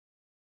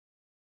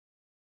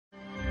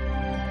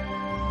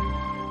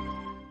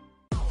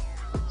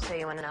sure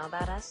you want to know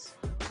about us?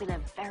 We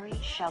live very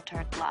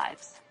sheltered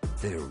lives.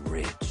 They're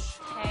rich.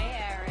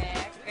 Hey,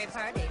 Eric. Great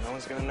party. No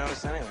one's gonna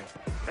notice anything.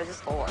 We're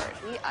just bored.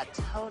 We are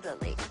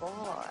totally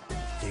bored.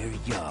 They're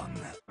young.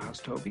 How's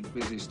Toby?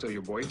 Is he still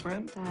your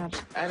boyfriend? Dad,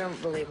 I don't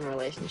believe in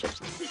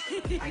relationships.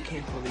 I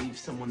can't believe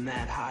someone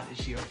that hot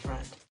is your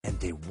friend. And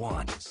they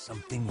want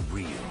something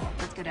real.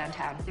 Let's go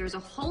downtown. There's a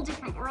whole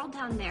different world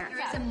down there.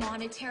 There is a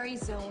monetary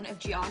zone of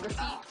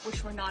geography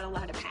which we're not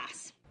allowed to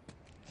pass.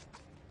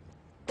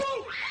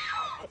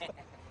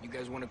 You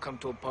guys want to come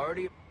to a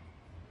party? You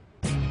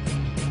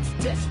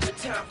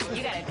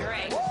got a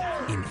drink.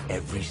 In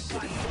every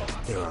city,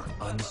 there are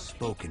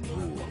unspoken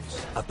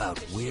rules about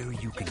where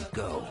you can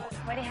go.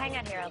 Why do you hang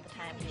out here all the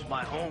time? It's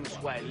my home. It's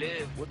where I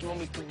live. What do you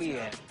want me to be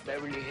at?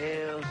 Beverly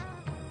Hills?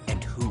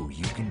 And who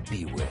you can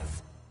be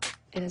with.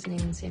 It doesn't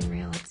even seem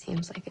real. It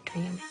seems like a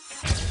dream.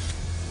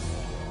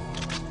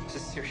 This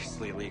is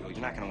seriously illegal.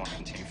 You're not going to want to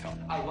continue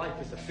filming. Our life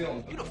is a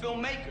film. You're the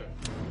filmmaker.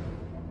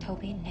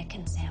 Toby, Nick,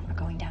 and Sam are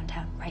going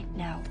downtown right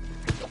now.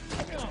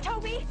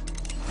 Toby!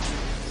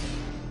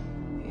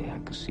 Yeah, I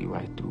can see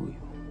right through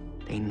you.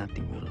 Ain't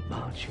nothing real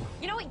about you.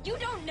 You know what? You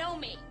don't know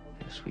me.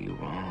 That's where you're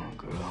wrong,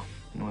 girl.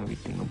 I know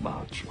everything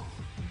about you.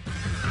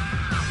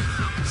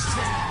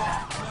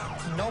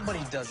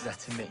 Nobody does that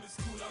to me.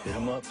 Hit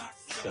him up,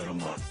 shut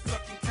him up.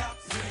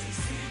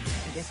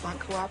 I just want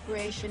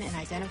cooperation in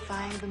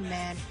identifying the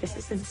man. This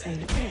is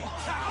insane.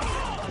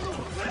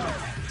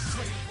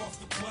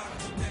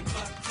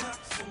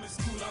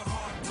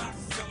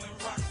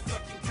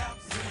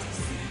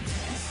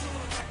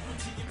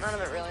 None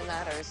of it really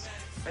matters.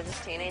 We're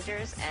just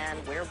teenagers,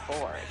 and we're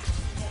bored.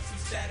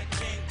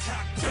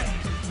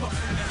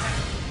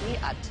 We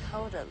are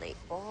totally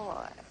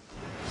bored.